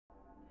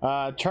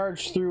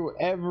Charge through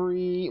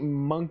every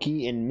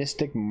monkey in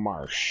Mystic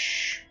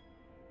Marsh.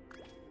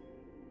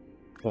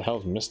 What the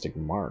hell's Mystic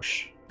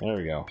Marsh? There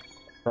we go.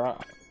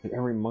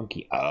 Every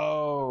monkey.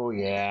 Oh,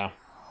 yeah.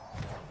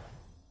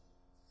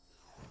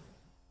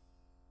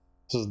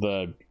 This is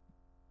the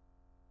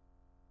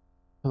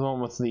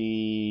one with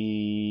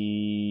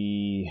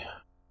the...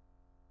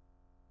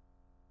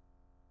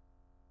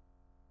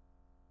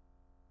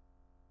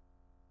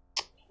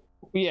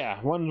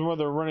 Yeah, one where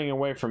they're running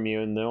away from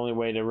you, and the only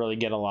way to really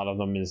get a lot of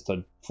them is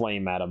to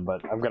flame at them,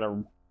 but I've got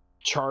to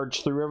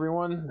charge through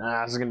everyone.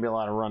 This is going to be a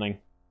lot of running.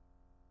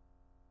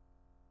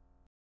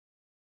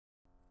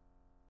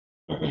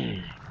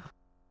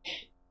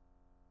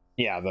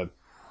 Yeah,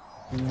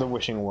 the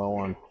wishing well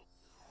one.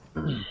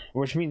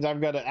 Which means I've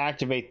got to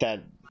activate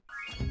that.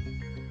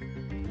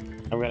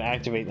 I've got to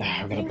activate.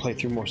 I've got to play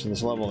through most of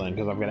this level then,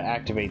 because I've got to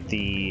activate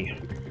the...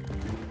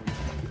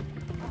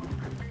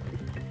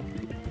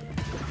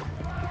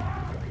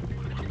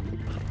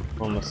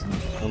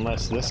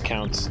 Unless this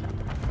counts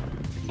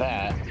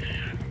that.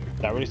 Is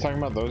that what he's talking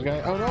about, those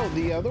guys? Oh no,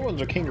 the other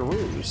ones are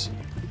kangaroos.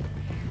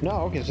 No,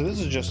 okay, so this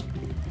is just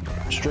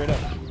straight up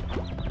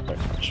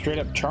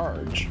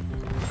charge.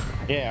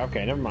 Yeah,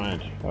 okay, never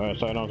mind. So I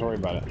don't have to worry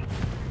about it.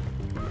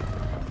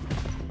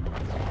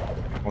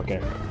 Okay,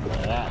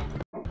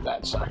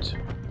 that sucked.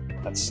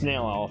 That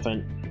snail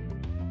elephant.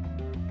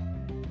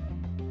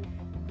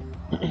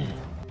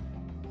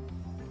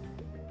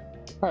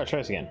 Alright, try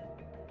this again.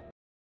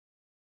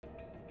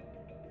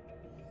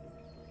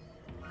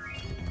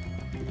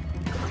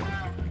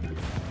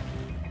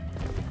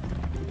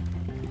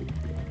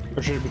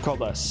 Or should it be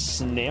called a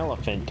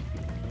snail-elephant?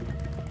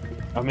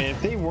 I mean,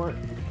 if they weren't...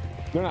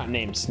 They're not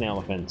named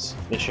snail-elephants.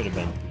 They should have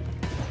been.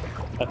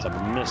 That's a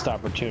missed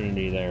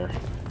opportunity there.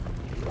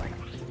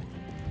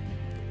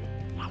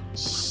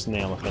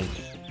 Snail-elephant.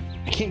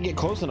 I can't get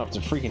close enough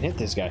to freaking hit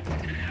this guy.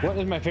 What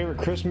is my favorite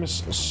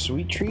Christmas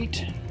sweet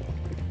treat?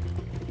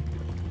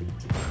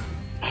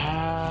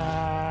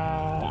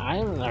 I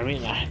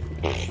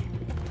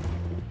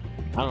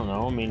don't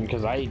know. I mean,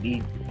 because I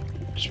eat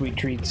sweet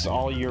treats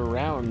all year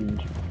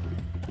round.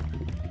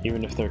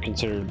 Even if they're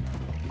considered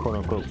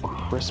quote-unquote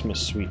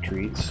Christmas sweet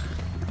treats.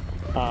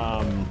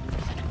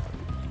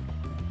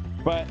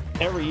 But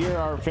every year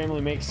our family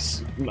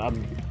makes a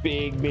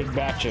big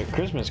batch of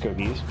Christmas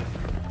cookies,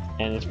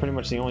 and it's pretty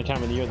much the only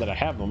time of the year that I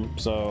have them,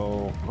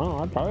 so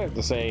well, I'd probably have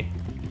to say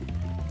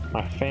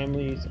my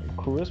family's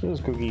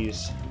Christmas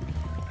cookies.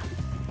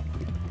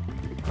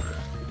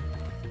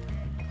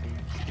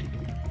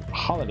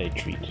 Holiday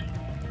treat.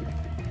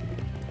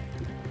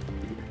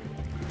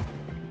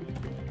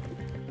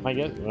 I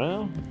guess,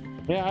 well,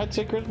 yeah, I'd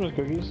say Christmas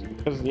cookies,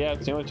 because, yeah,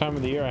 it's the only time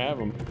of the year I have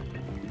them.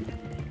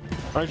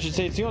 Or I should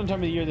say, it's the only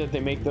time of the year that they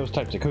make those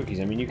types of cookies.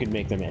 I mean, you could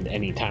make them at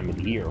any time of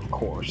the year, of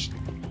course.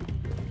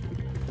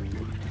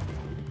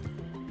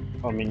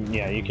 I mean,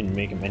 yeah, you can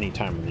make them any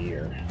time of the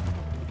year.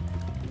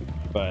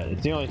 But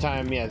it's the only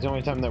time, yeah, it's the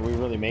only time that we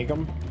really make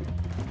them.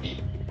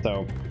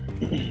 So,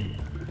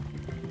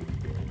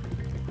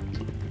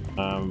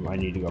 I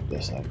need to go up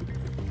this side.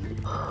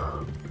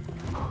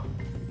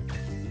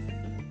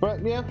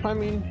 But yeah, I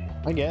mean,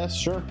 I guess,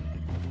 sure.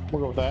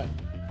 We'll go with that.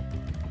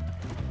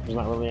 There's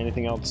not really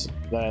anything else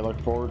that I look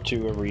forward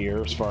to every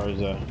year as far as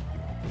a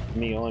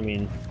meal. I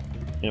mean,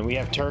 you know, we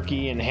have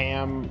turkey and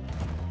ham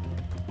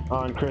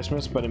on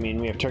Christmas, but I mean,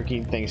 we have turkey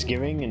and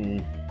Thanksgiving,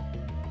 and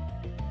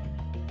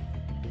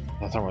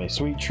that's not really a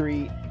sweet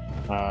treat.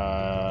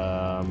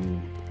 I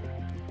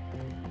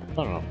don't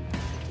know.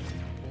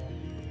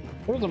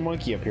 There's a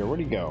monkey up here. Where'd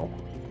he go?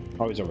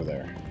 Oh, he's over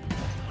there.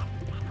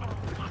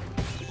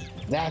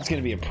 That's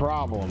gonna be a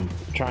problem,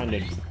 trying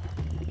to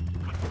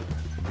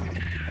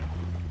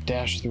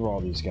dash through all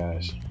these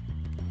guys.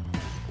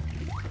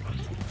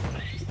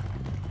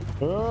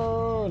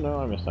 Oh no,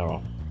 I missed that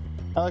one.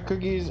 I like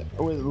cookies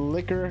with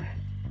liquor.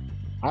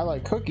 I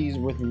like cookies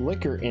with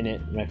liquor in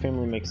it. My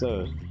family makes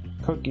those.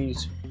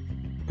 Cookies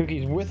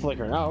with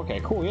liquor. Oh,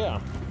 okay, cool,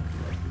 yeah.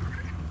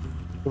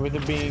 With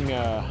it being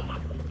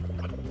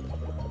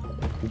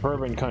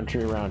bourbon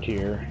country around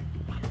here,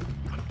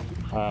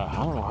 I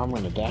don't know how I'm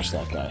gonna dash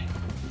that guy.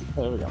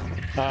 Oh, there we go.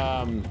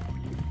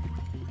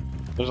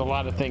 There's a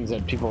lot of things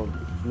that people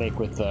make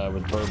with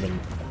bourbon.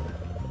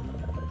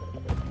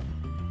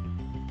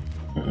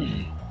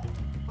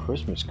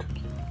 Christmas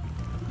cookie.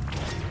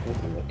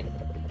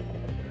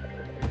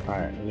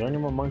 Alright, is there any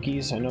more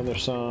monkeys? I know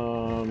there's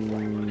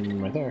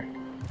some right there.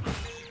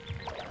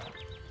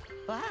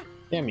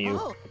 Damn you.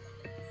 Oh.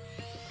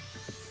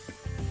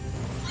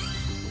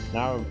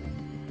 Now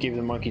give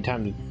the monkey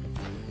time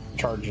to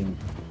charge and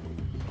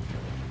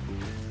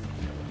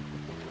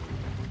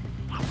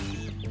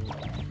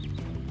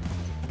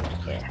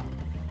there.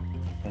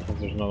 I think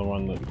there's another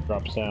one that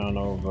drops down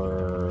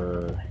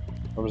over.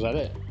 Or was that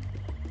it?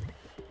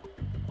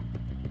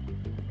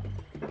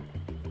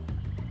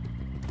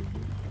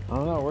 I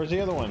don't know. Where's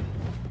the other one?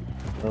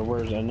 Or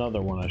where's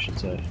another one, I should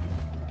say.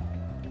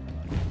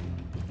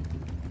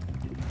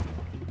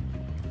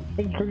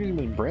 Cookies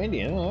with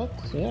brandy. Oh,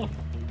 that's, yeah.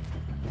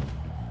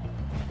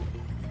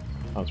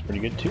 Sounds pretty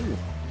good too.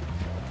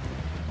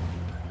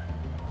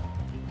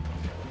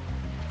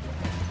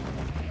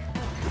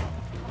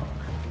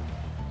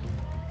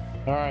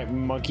 Alright,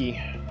 monkey.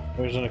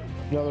 There's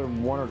another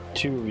one or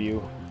two of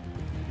you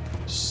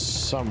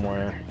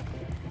somewhere.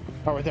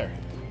 Oh, right there.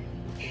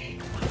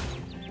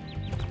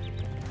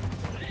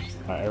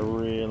 I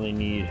really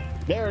need...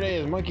 There it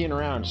is, monkeying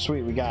around.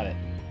 Sweet, we got it.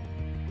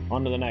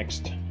 On to the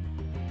next.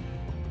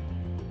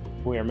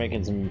 We are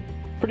making some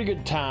pretty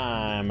good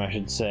time, I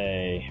should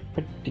say.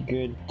 Pretty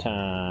good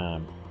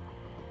time.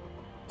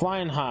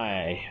 Flying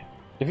high.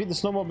 Defeat the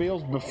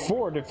snowmobiles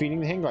before defeating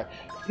the hang glider.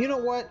 You know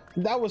what?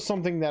 That was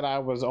something that I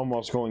was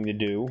almost going to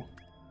do.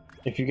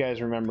 If you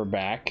guys remember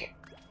back.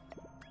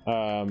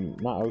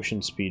 Not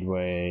Ocean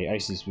Speedway,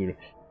 Icy Speedway.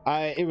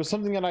 It was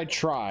something that I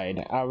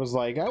tried. I was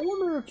like, I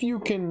wonder if you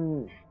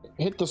can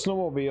hit the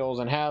snowmobiles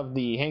and have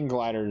the hang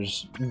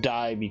gliders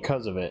die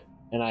because of it.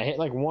 And I hit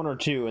like one or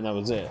two and that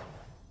was it.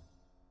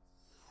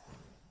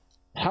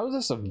 How is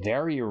this a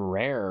very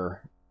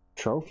rare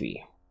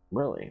trophy?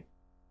 Really?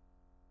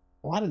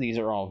 A lot of these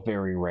are all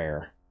very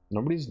rare.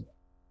 Nobody's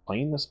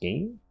playing this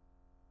game?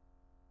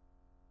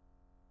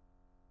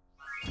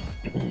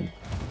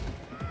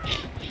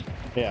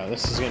 Yeah,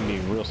 this is gonna be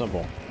real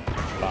simple.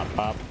 Pop,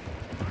 pop,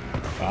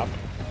 pop,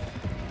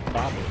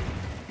 pop.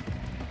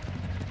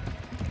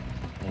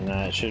 And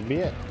that should be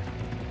it.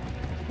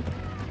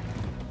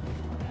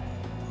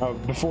 Oh,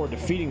 before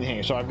defeating the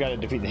hang, so I've got to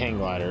defeat the hang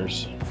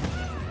gliders.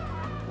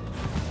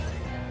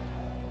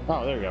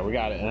 Oh, there we go. We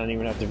got it. And I don't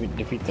even have to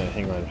defeat the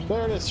hang gliders.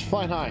 There it is.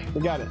 Flying high.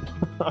 We got it.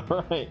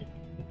 All right.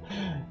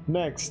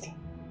 Next.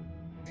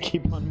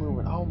 Keep on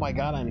moving. Oh my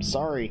god, I'm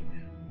sorry.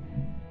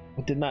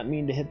 I did not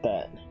mean to hit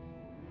that.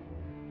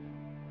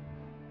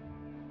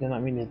 Did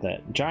not mean to hit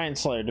that. Giant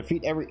Slayer.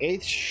 Defeat every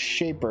 8th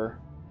shaper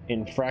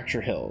in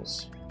Fracture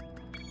Hills.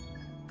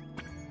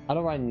 How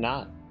do I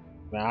not?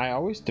 I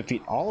always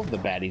defeat all of the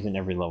baddies in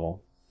every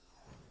level.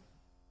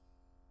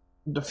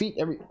 Defeat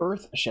every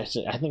Earth...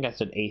 I think I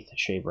said 8th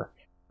shaper.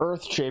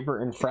 Earth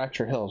shaper in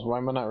Fracture Hills. Why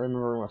am I not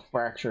remembering what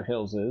Fracture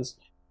Hills is?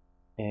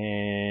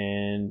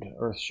 And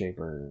Earth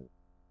shaper.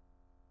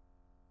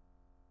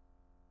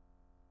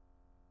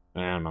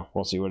 I don't know.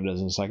 We'll see what it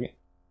is in a second.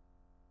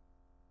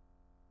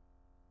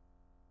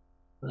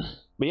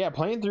 But yeah,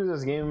 playing through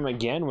this game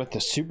again with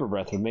the super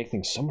breath would make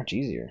things so much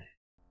easier.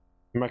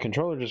 My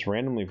controller just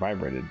randomly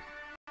vibrated.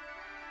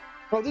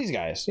 Oh, these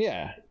guys,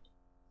 yeah.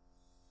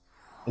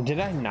 Did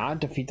I not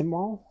defeat them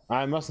all?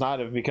 I must not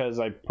have, because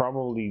I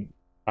probably...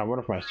 I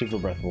wonder if my super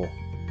breath will...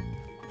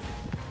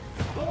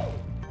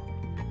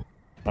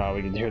 Oh,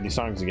 we can hear these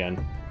songs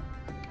again.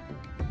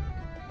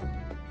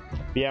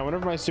 But yeah, I wonder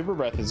if my super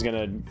breath is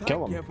gonna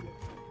kill them.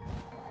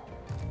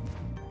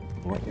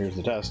 Well, here's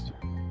the test.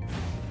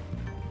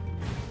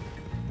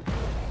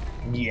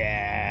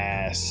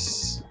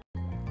 Yes!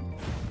 Can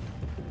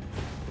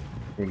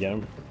we get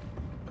him?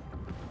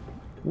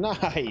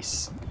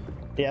 Nice!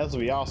 Yeah, this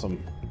will be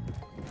awesome.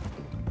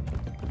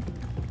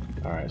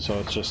 Alright, so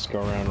let's just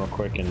go around real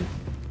quick and...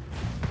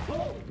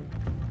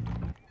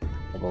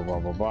 Blah, blah,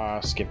 blah, blah,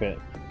 skip it.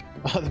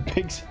 Oh, the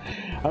pigs...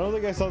 I don't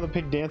think I saw the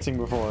pig dancing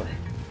before.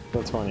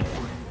 That's funny.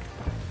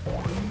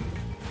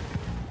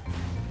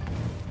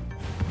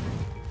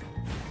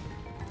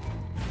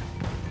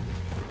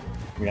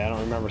 Yeah, I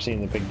don't remember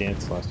seeing the pig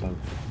dance last time.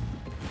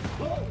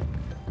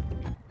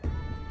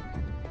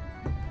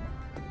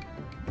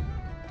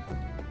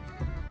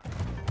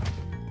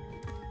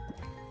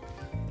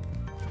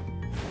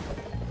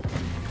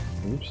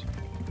 Oops.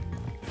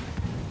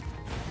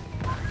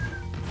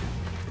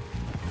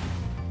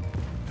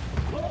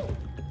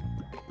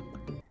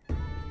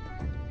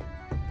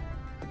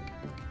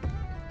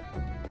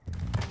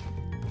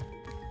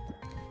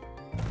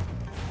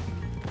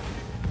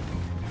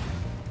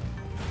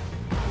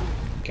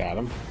 Got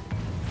him.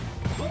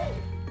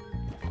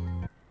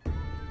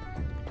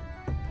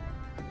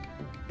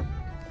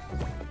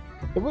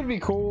 It would be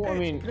cool. I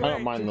mean, I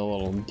don't mind the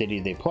little ditty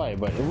they play,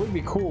 but it would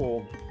be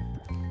cool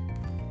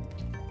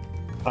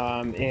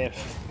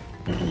if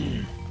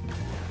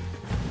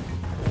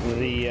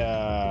the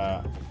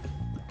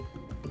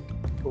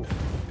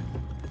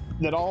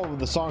that all of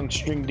the songs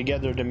string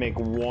together to make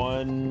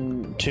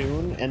one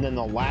tune, and then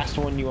the last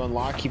one you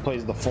unlock, he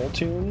plays the full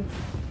tune.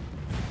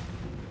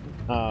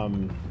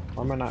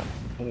 Why am I not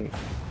hitting it?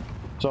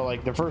 So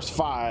like the first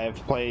 5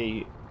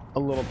 play a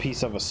little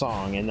piece of a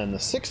song, and then the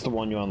 6th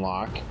one you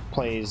unlock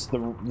plays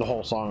the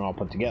whole song all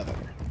put together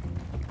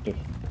to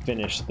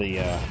finish the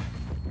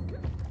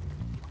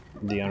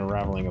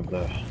unraveling of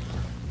the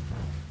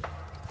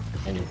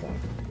anything.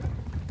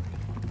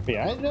 But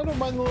yeah, I don't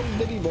mind the little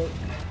ditty, but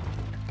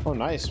oh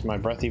nice, my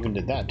breath even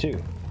did that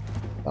too.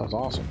 That was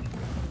awesome.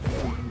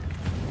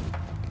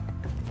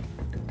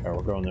 Alright,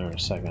 we're going there in a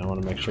second. I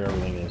want to make sure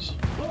everything is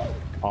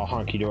all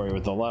honky-dory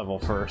with the level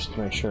first,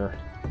 make sure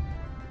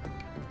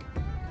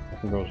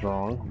nothing goes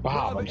wrong.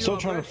 Bob, I'm still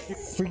trying to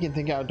freaking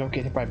think out don't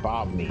get hit by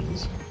Bob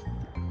means.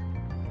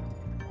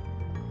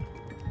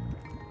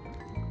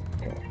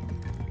 Okay.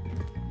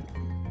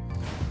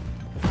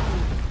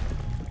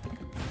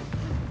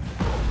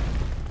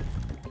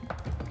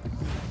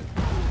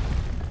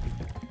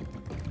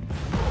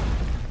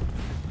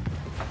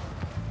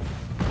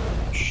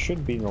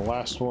 should be the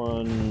last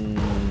one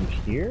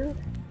here.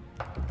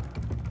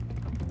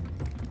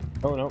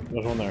 Oh no,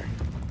 there's one there.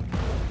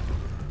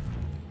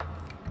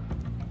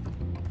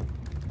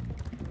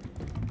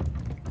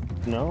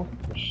 No,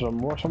 there's some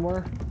more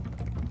somewhere.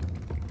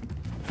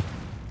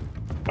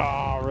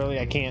 Oh, really?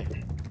 I can't.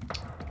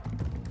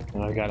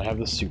 I gotta have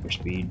the super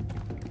speed.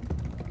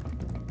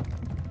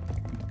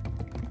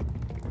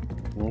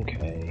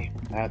 Okay,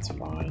 that's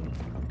fine.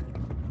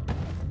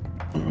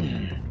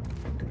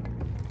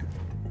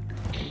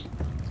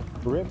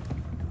 Rip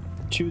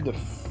to the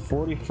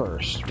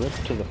 41st. Rip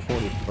to the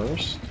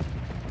 41st.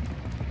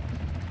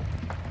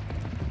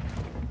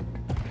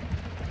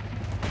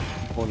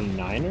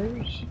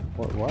 49ers?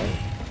 What?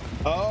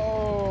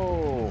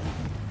 Oh!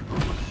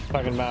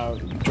 Talking about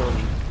George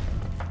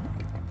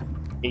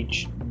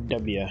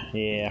H.W.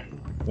 Yeah,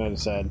 that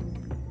is sad.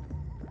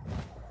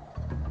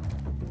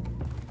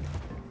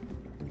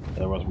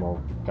 There was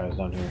more guys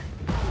down here.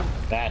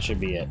 That should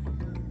be it.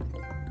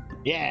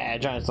 Yeah,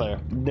 Giant Slayer.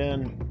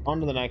 Then on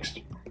to the next.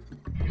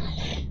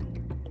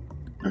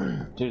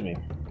 Excuse me.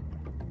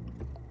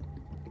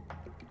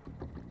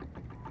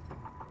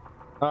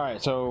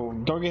 Alright, so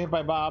don't get hit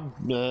by Bob.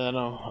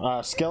 No.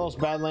 Skelos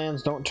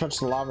Badlands. Don't touch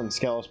the lava in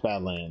Skelos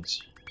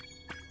Badlands.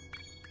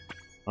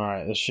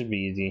 Alright, this should be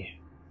easy.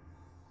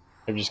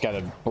 I've just got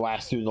to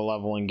blast through the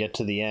level and get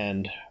to the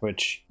end,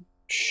 which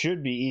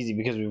should be easy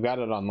because we've got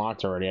it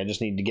unlocked already. I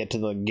just need to get to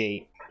the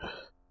gate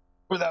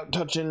without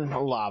touching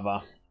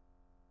lava.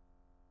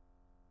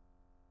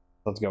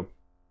 Let's go.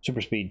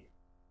 Super speed.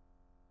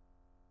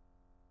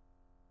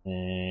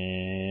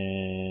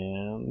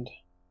 And...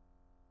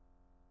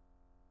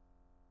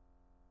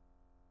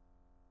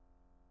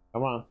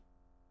 come on.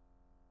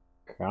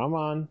 Come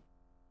on.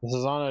 This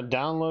is on a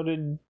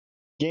downloaded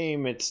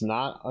game. It's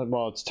not,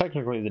 well, it's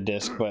technically the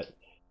disc, but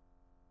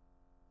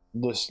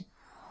this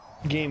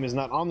game is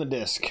not on the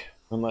disc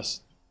unless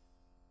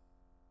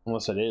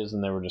it is,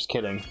 and they were just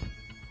kidding.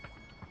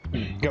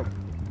 Go.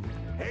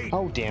 Hey.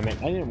 Oh, damn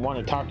it. I didn't want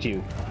to talk to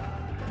you.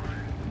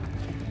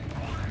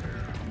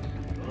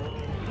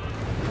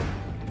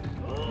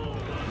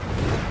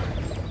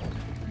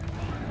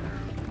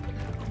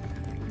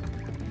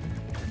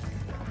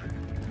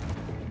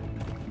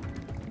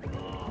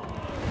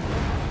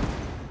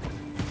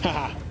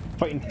 Haha,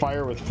 fighting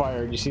fire with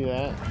fire. Did you see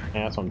that?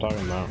 Yeah, that's what I'm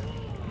talking about.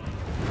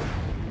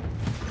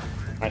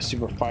 My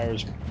super fire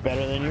is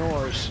better than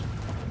yours.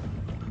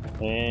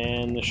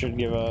 And this should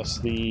give us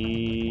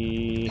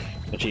the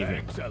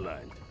achievement.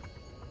 Excellent.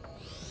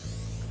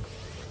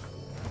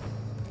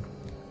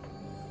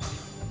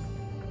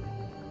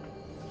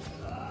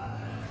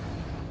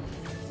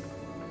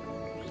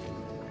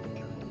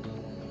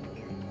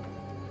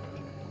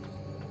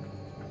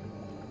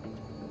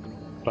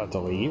 About to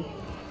leave.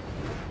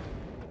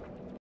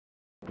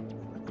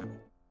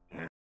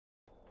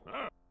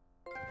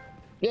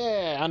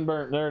 Yeah,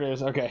 unburnt. There it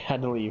is. Okay,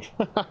 had to leave.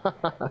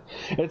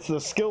 It's the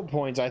skill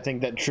points, I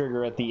think, that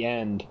trigger at the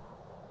end.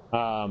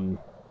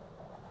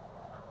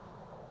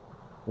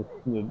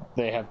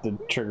 They have to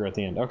trigger at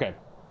the end. Okay.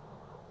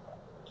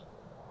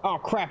 Oh,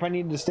 crap. I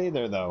needed to stay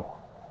there, though.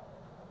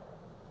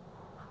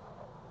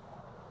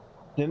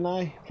 Didn't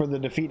I? For the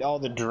defeat all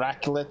the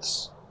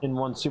Draculets in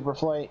one super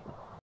flight.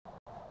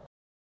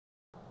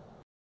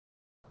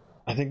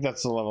 I think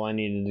that's the level I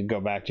needed to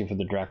go back to for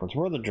the Draculets.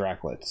 Where are the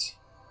Draculets?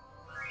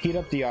 Heat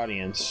up the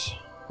audience.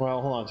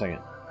 Well, hold on a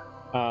second.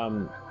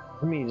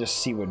 Let me just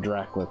see what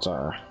Draculets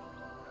are.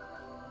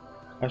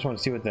 I just want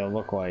to see what they'll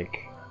look like.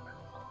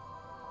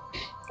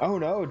 Oh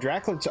no,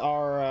 Draculets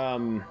are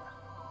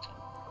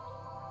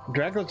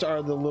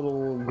the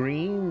little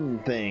green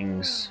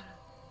things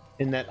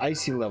in that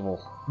icy level.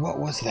 What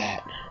was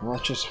that?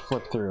 Let's just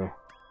flip through.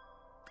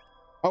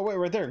 Oh wait,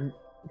 right there.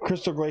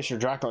 Crystal Glacier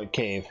Draculet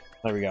Cave.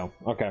 There we go.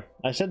 Okay.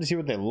 I said to see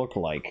what they look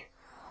like.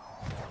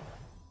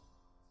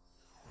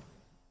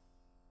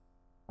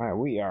 Alright,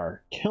 we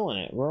are killing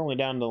it. We're only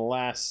down to the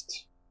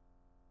last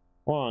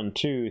 1,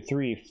 2,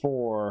 3,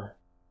 4.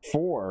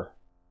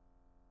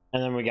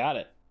 And then we got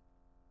it.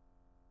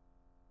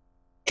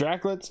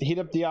 Draculets, heat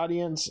up the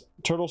audience,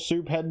 turtle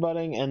soup,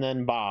 headbutting, and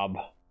then Bob.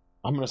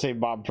 I'm gonna say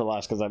Bob for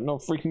last because I have no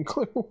freaking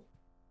clue.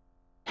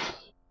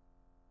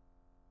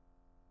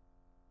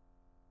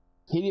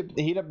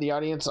 Heat up the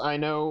audience, I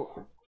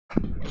know.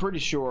 Pretty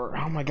sure.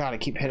 Oh my god, I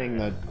keep hitting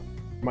the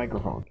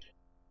microphone.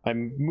 I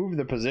moved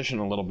the position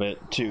a little bit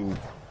to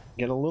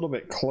get a little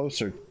bit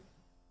closer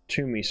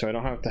to me so I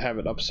don't have to have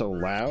it up so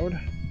loud.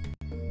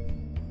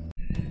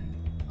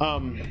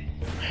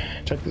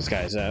 Check this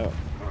guys out.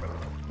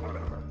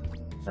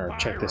 Or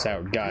check this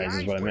out, guys,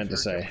 is what I meant to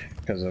say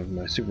because of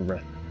my super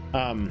breath.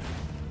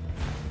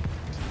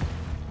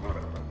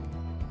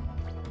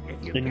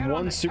 In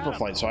one super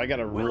flight, so I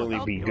gotta really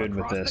be good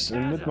with this.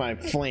 And with my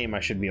flame, I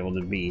should be able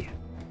to be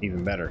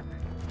even better.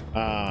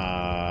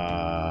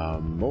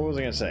 What was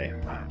I gonna say?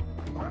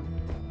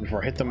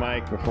 Before I hit the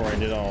mic, before I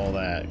did all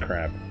that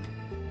crap.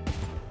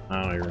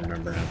 I don't even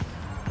remember now.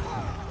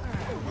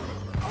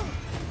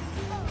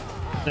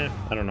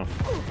 I don't know.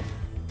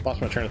 Lost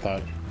my train of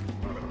thought.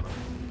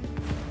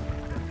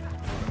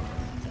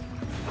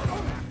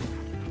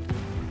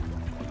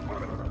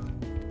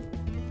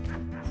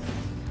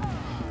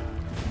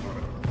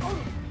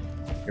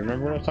 You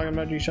remember what I was talking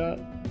about, G-Shot?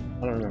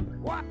 I don't remember.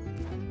 What?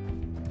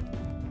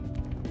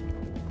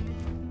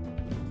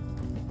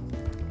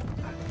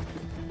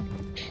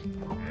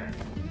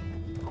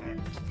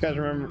 You guys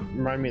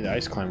remind me of the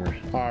ice climbers.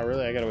 Oh,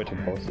 really? I gotta wait till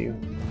both of you.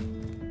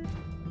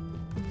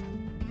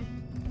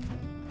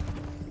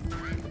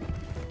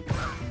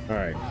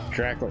 Alright,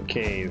 Draclet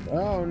Cave.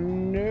 Oh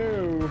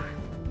no!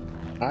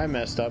 I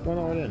messed up. Oh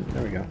no, I didn't.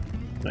 There we go.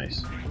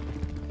 Nice.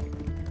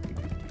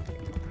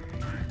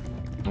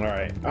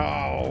 Alright.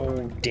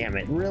 Oh, damn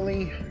it.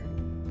 Really?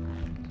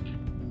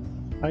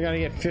 I gotta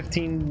get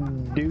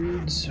 15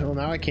 dudes? Well,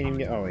 now I can't even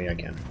get... Oh, yeah, I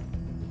can.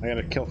 I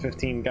gotta kill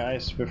 15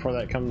 guys before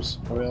that comes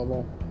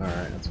available?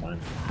 Alright, that's fine.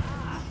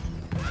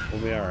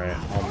 We'll be alright.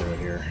 I'll do it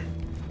here.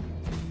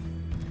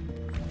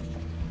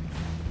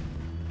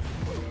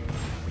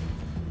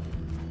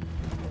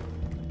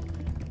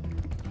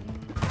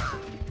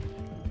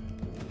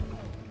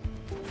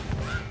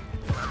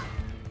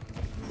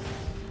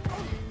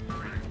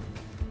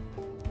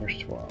 There's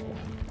 12.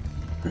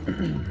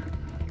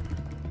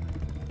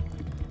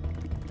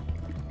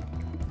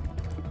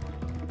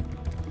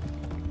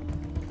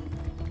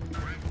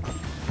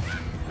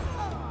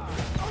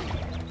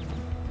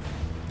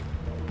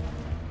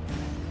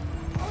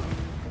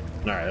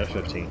 Alright, that's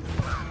 15.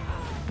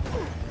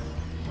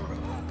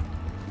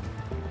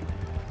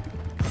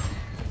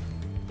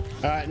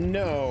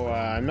 No,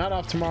 I'm not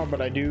off tomorrow,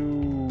 but I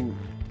do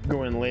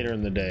go in later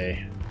in the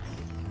day.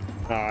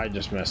 Oh, I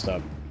just messed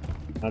up.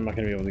 I'm not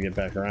gonna be able to get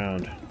back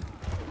around.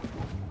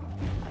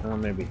 Oh,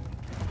 maybe.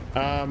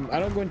 I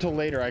don't go until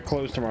later. I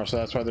close tomorrow, so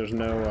that's why there's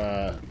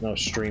no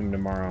stream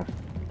tomorrow.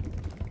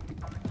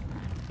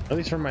 At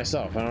least for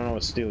myself. I don't know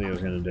what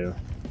Stelio's gonna do.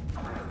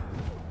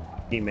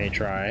 He may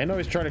try. I know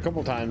he's tried a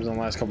couple times in the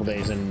last couple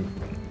days, and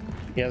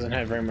he hasn't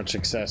had very much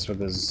success with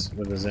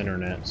his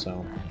internet.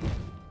 So,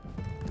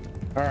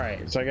 all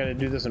right. So I got to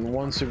do this in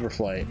one super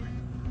flight.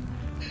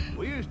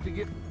 We used to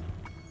get.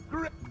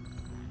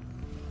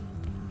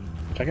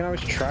 I can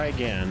always try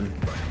again.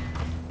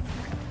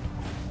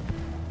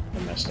 I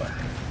messed up.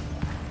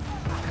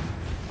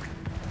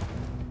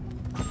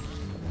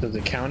 Does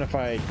it count if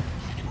I?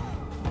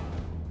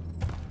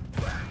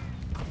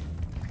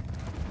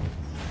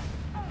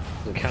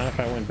 Does it count if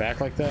I went back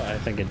like that? I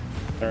think it,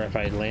 or if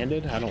I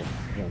landed. I don't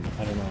know.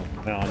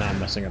 No, now I'm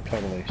messing up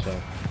totally.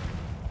 So.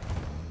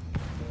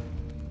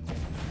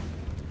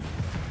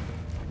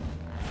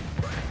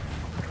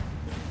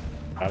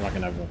 I'm not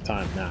gonna have enough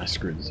time. Nah, I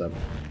screwed this up.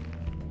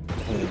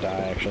 I'm gonna die,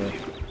 actually.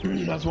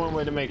 That's one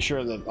way to make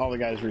sure that all the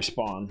guys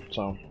respawn,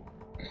 so.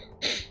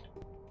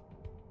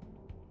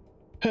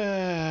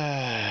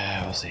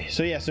 We'll see.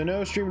 So yeah, so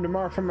no stream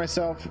tomorrow from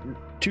myself.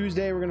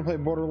 Tuesday, we're gonna play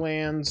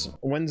Borderlands.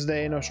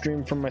 Wednesday, no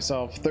stream from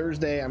myself.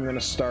 Thursday, I'm gonna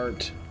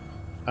start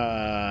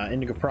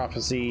Indigo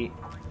Prophecy.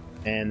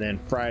 And then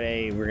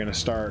Friday, we're gonna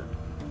start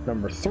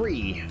number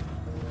 3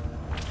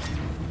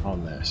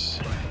 on this.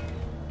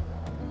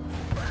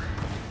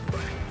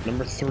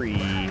 Number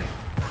 3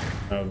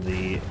 of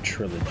the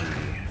trilogy,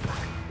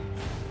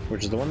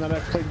 which is the one that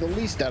I've played the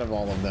least out of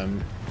all of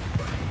them,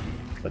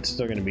 but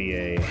still going to be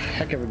a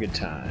heck of a good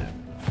time.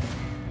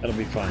 It'll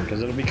be fun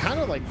because it'll be kind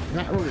of like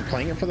not really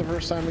playing it for the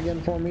first time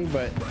again for me,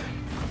 but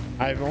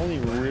I've only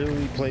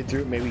really played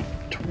through it maybe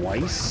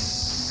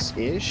twice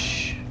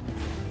ish.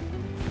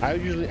 I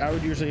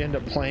would usually end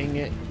up playing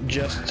it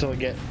just till I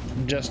got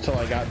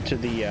to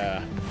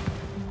the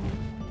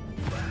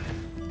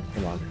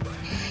come on.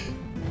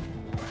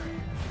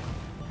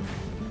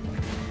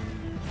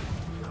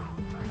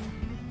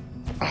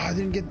 Oh, I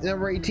didn't get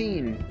number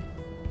 18.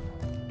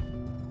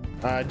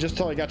 Just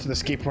till I got to the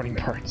skateboarding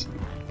parts.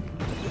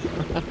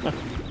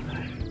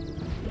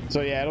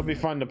 So yeah, it'll be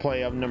fun to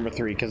play up number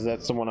 3 because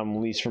that's the one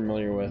I'm least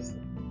familiar with.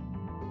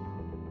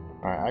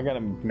 Alright, I gotta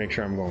make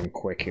sure I'm going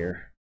quick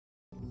here.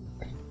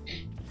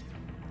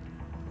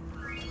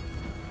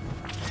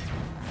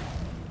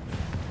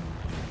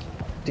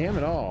 Damn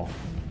it all.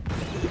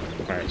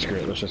 Alright, screw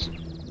it. Let's just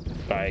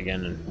die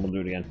again and we'll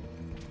do it again.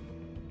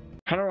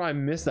 How do I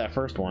miss that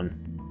first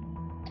one?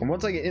 And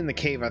once I get in the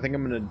cave, I think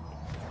I'm gonna...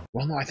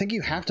 Well, no, I think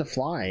you have to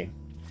fly.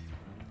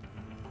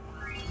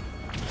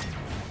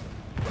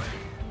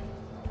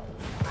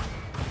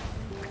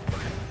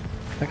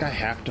 I think I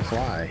have to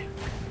fly.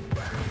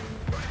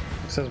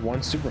 It says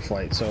 1 super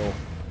flight, so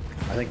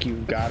I think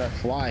you've gotta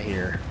fly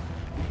here.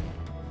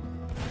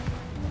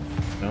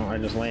 No, I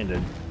just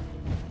landed.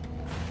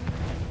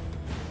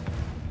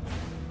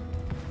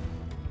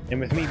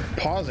 And with me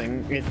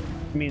pausing, it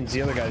means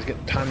the other guys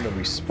get time to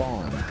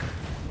respawn.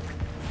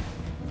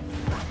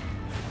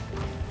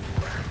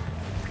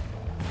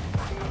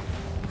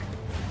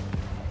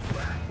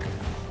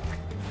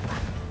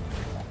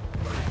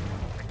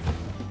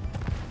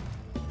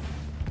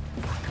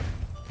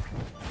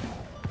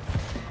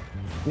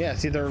 Yeah,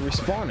 see, they're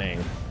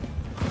respawning.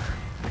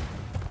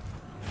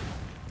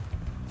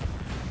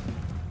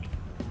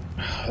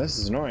 This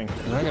is annoying.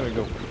 I gotta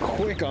go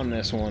quick on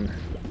this one.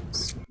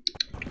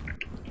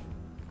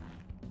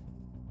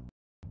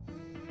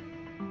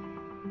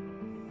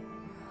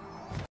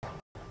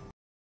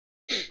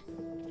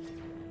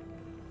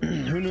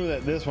 Who knew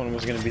that this one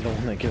was going to be the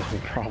one that gives me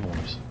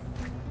problems?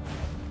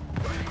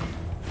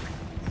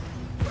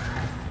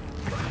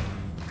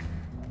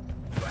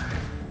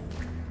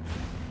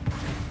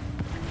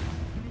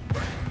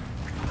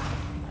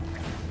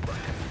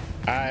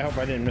 I hope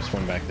I didn't miss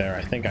one back there.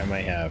 I think I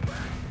might have.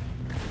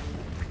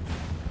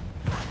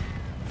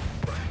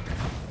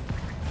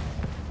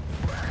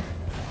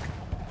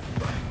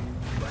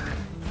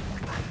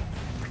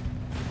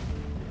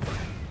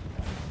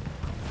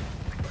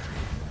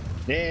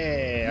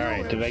 Yeah, all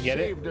right. Did I get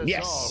it?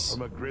 Yes.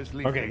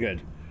 Okay,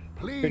 good.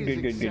 Good.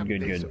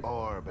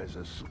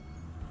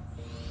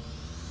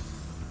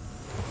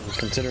 It's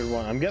considered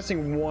one. I'm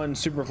guessing one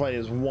super flight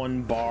is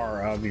 1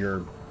 bar of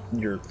your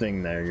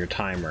thing there, your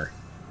timer.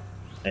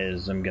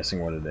 I'm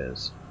guessing what it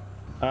is.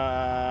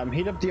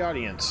 Heat up the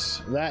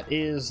audience. That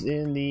is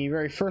in the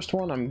very first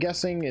one. I'm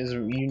guessing is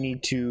you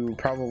need to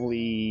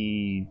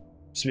probably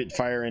spit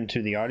fire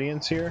into the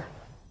audience here.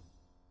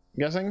 I'm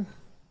guessing.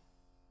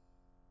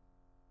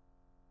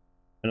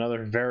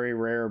 Another very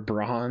rare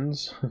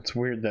bronze. It's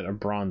weird that a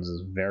bronze is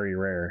very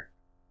rare.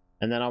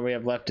 And then all we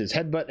have left is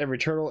headbutt every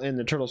turtle in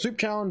the turtle soup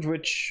challenge,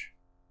 which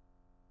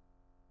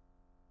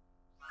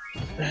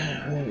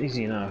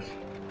easy enough.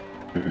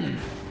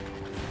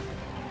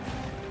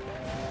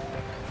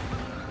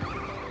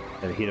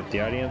 Gotta heat up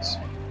the audience.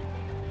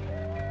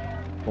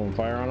 Pulling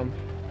fire on them.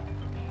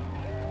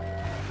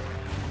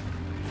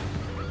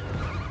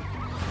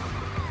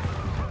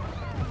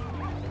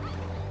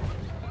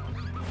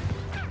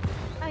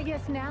 I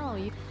guess now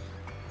you.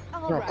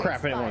 Oh right,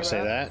 crap! I didn't want to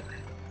say that.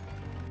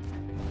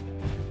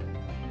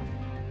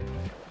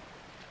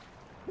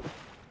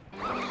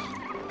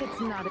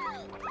 It's not.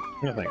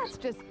 No thanks.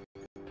 Just.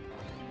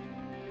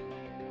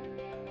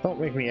 Don't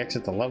make me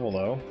exit the level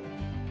though.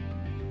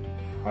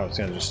 Oh, it's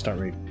gonna just start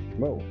me.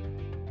 Whoa.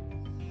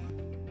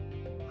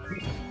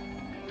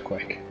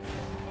 Quick.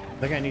 I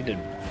think I need to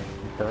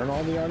burn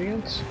all the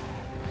audience.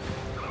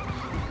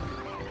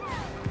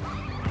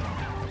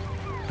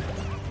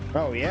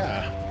 Oh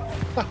yeah.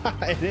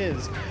 It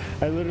is.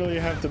 I literally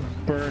have to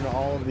burn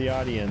all of the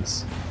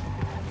audience.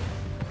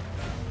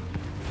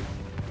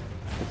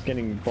 It's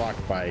getting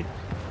blocked by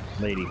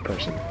lady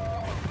person.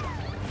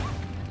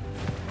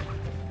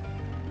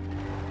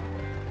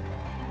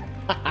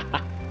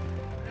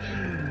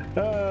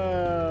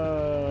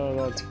 Oh,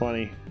 that's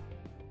funny.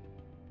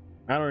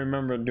 I don't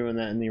remember doing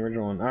that in the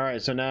original one.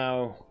 Alright, so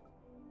now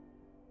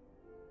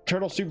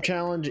Turtle Soup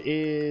Challenge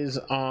is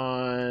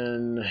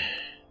on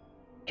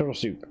Turtle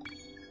Soup.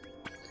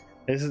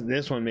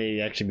 This one may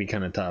actually be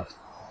kind of tough.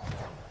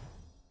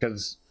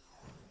 Because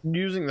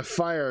using the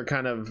fire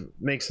kind of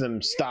makes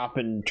them stop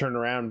and turn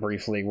around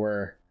briefly,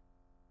 where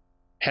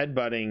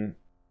headbutting,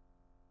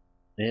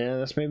 yeah,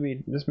 this may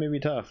be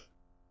tough.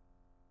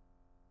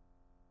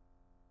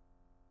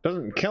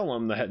 Doesn't kill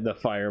them, the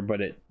fire,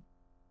 but it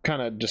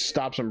kind of just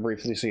stops them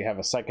briefly, so you have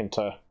a second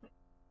to,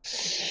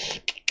 I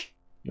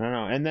don't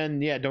know. And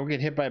then yeah, don't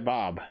get hit by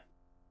Bob.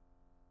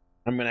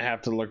 I'm gonna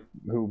have to look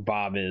who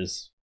Bob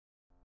is.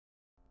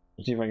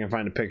 See if I can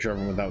find a picture of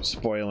him without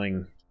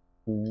spoiling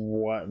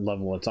what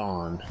level it's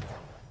on.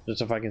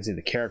 Just if I can see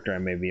the character, I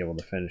may be able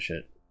to finish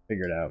it,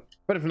 figure it out.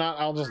 But if not,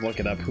 I'll just look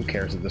it up. Who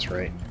cares at this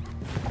rate?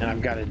 And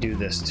I've got to do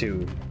this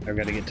too. I've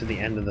got to get to the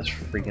end of this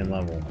freaking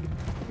level.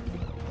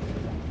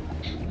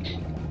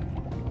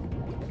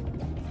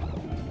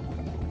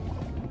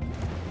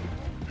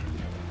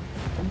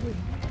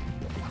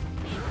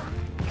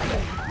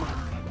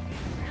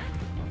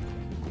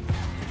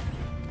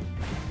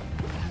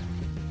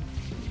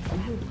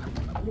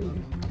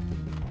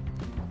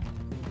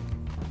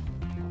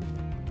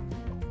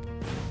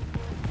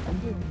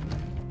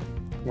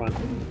 Come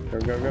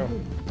on, go.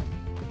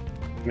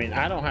 I mean,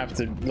 I don't have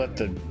to let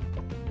the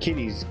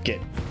kitties get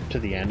to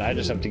the end. I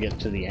just have to get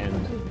to the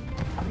end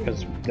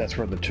because that's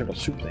where the turtle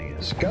soup thing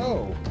is.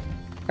 Go!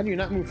 How do you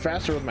not move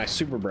faster with my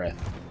super breath?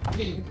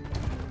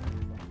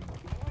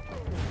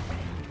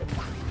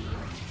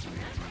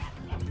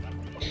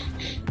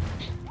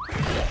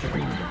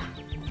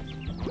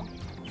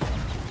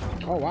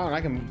 Oh wow, and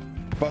I can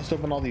bust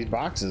open all these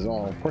boxes.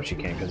 Oh, of course you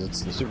can, because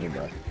it's the super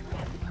breath.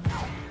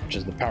 Which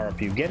is the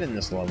power-up you get in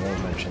this level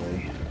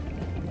eventually.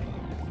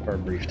 For a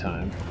brief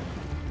time.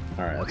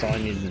 Alright, that's all I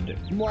needed to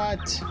do.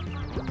 What?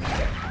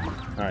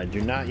 Alright,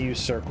 do not use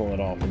circle at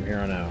all from here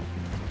on out.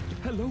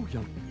 Hello,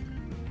 young.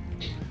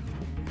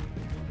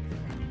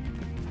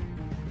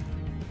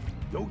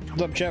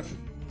 What's up, Chef?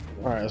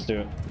 Alright, let's do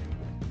it.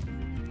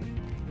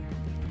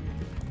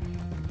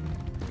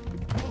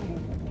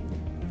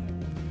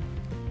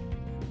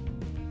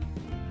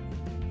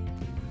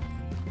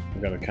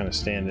 I've got to kind of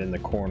stand in the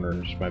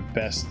corners. My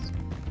best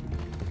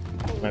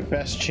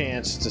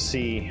chance to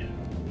see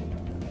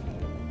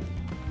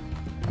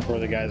where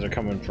the guys are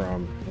coming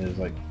from is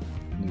like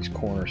these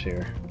corners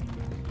here.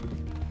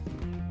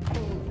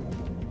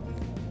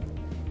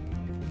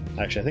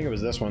 Actually, I think it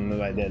was this one that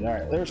I did. All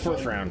right, there's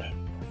first round.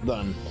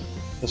 Done.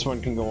 This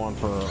one can go on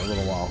for a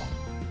little while.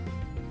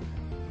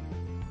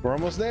 We're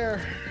almost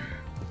there.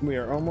 We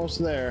are almost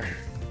there.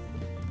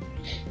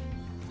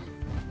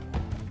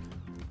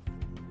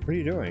 What are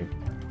you doing?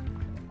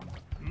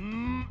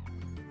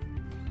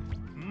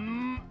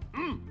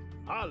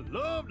 I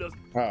love this.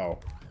 Oh,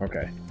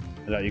 okay.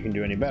 I thought you can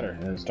do any better,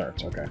 and it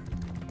starts. Okay.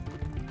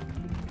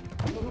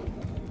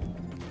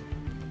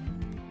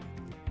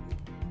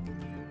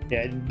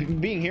 Yeah,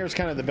 being here is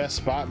kind of the best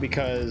spot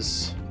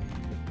because,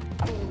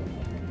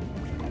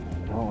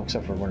 oh,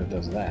 except for when it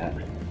does that.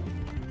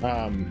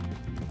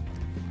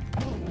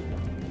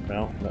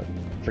 Well,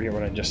 forget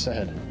what I just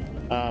said.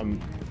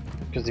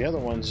 Because the other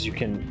ones you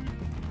can.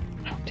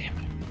 Oh damn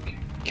it! Okay,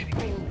 kidding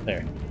me.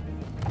 There.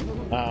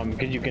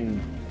 Because you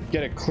can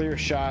get a clear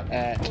shot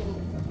at.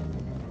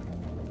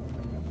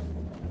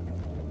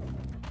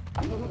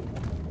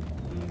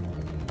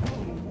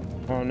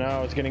 Oh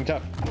no, it's getting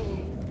tough.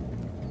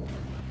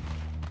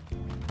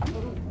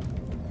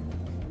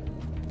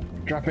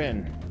 Drop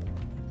in.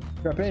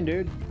 Drop in,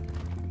 dude.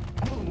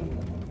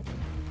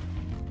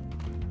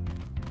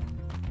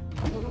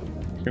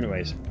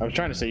 Anyways, I was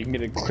trying to say you can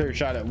get a clear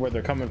shot at where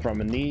they're coming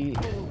from, and the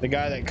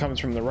guy that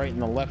comes from the right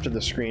and the left of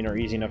the screen are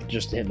easy enough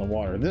just to hit in the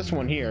water. This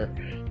one here,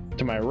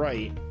 to my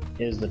right,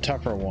 is the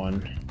tougher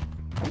one.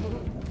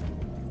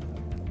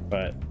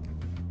 But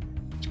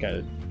just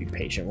gotta be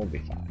patient, we'll be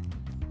fine.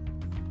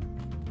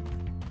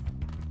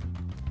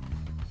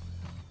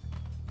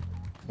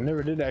 I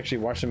never did actually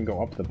watch them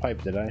go up the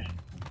pipe, did I?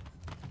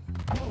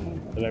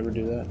 Did I ever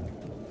do that?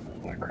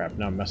 Oh crap,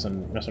 now I'm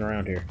messing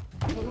around here.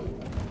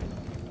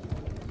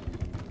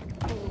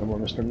 No more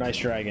Mr. Nice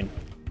Dragon.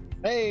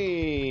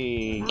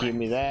 Hey, give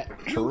me that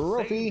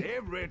trophy.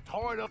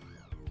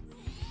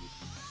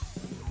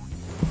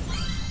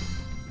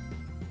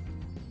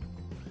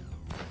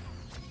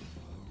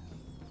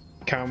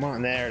 Come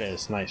on, there it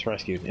is. Nice,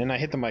 rescued. And I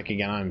hit the mic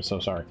again. I'm so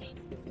sorry.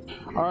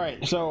 All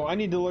right, so I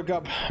need to look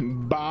up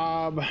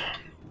Bob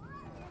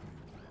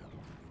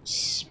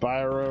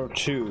Spyro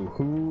 2.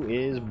 Who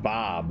is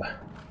Bob?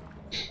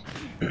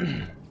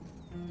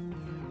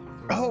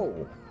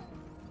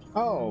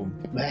 Oh,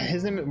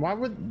 his name. Why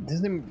would his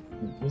name?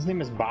 His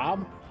name is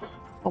Bob.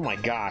 Oh my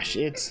gosh,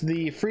 it's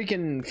the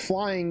freaking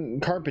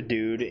flying carpet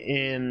dude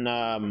in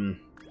I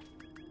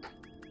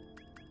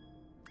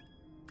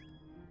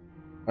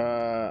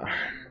got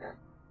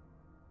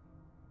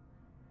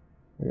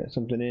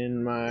something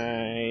in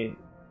my.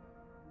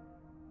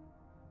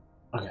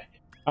 Okay.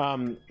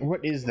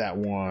 What is that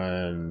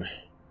one?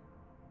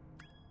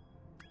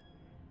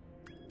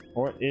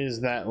 What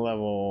is that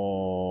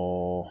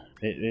level?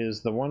 It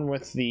is the one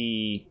with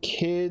the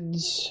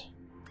kids.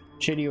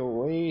 Shady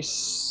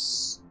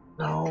Oasis.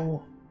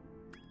 No.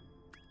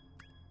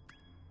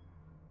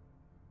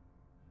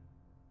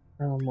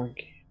 Oh my god.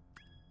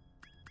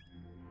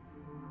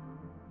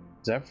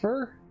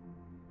 Zephyr?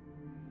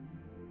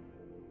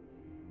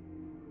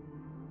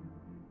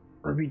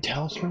 Ruby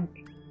Talisman?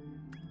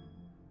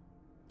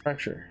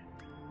 Fracture.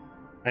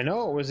 I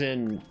know it was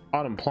in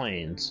Autumn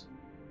Plains.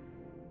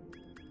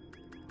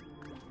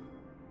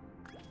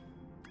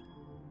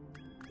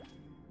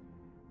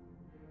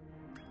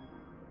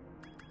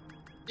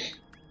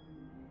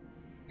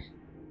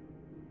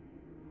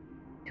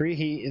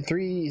 Three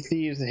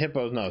thieves, the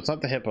hippos. No, it's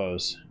not the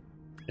hippos.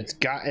 It's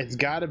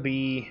got to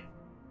be.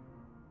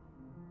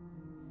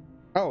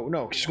 Oh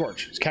no,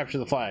 Scorch. It's capture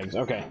the flags.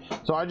 Okay,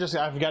 so I've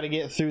got to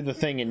get through the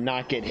thing and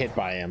not get hit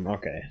by him.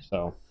 Okay,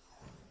 so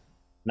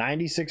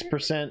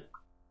 96%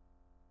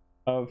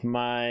 of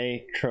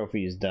my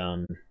trophies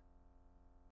done.